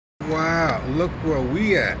Wow, look where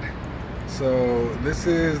we at. So this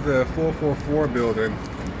is the 444 building,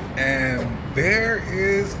 and there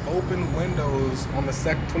is open windows on the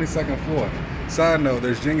 22nd floor. Side note,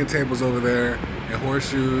 there's Jenga tables over there, and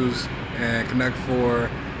horseshoes, and Connect Four,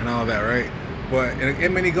 and all that, right? But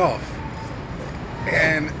in mini golf.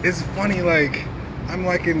 And it's funny, like, I'm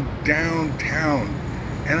like in downtown,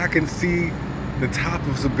 and I can see the top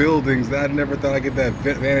of some buildings that I never thought I'd get that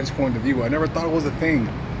vantage point of view. I never thought it was a thing.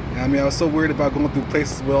 I mean, I was so worried about going through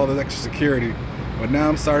places with all this extra security, but now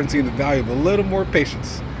I'm starting to see the value of a little more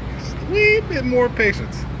patience. Just a wee bit more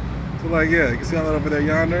patience. So like, yeah, you can see all that over there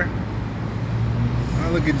yonder. I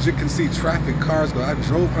look at, you can see traffic, cars go. I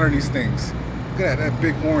drove under these things. Look at that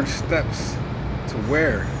big orange steps. To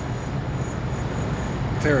where?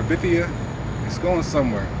 Terabithia? It's going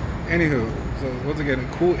somewhere. Anywho, so once again, a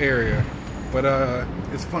cool area. But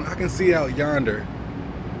it's fun. I can see out yonder,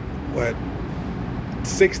 what,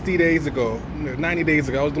 60 days ago, 90 days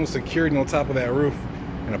ago, I was doing security on top of that roof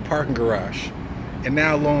in a parking garage. And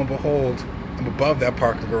now, lo and behold, I'm above that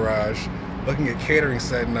parking garage, looking at catering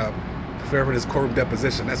setting up to prepare for this courtroom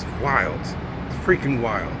deposition. That's wild. It's freaking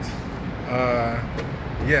wild.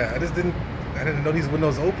 Yeah, I didn't know these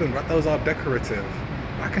windows open. I thought it was all decorative.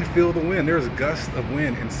 I can feel the wind. There's a gust of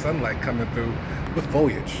wind and sunlight coming through with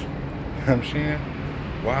foliage. You know what I'm saying?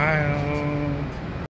 Wild.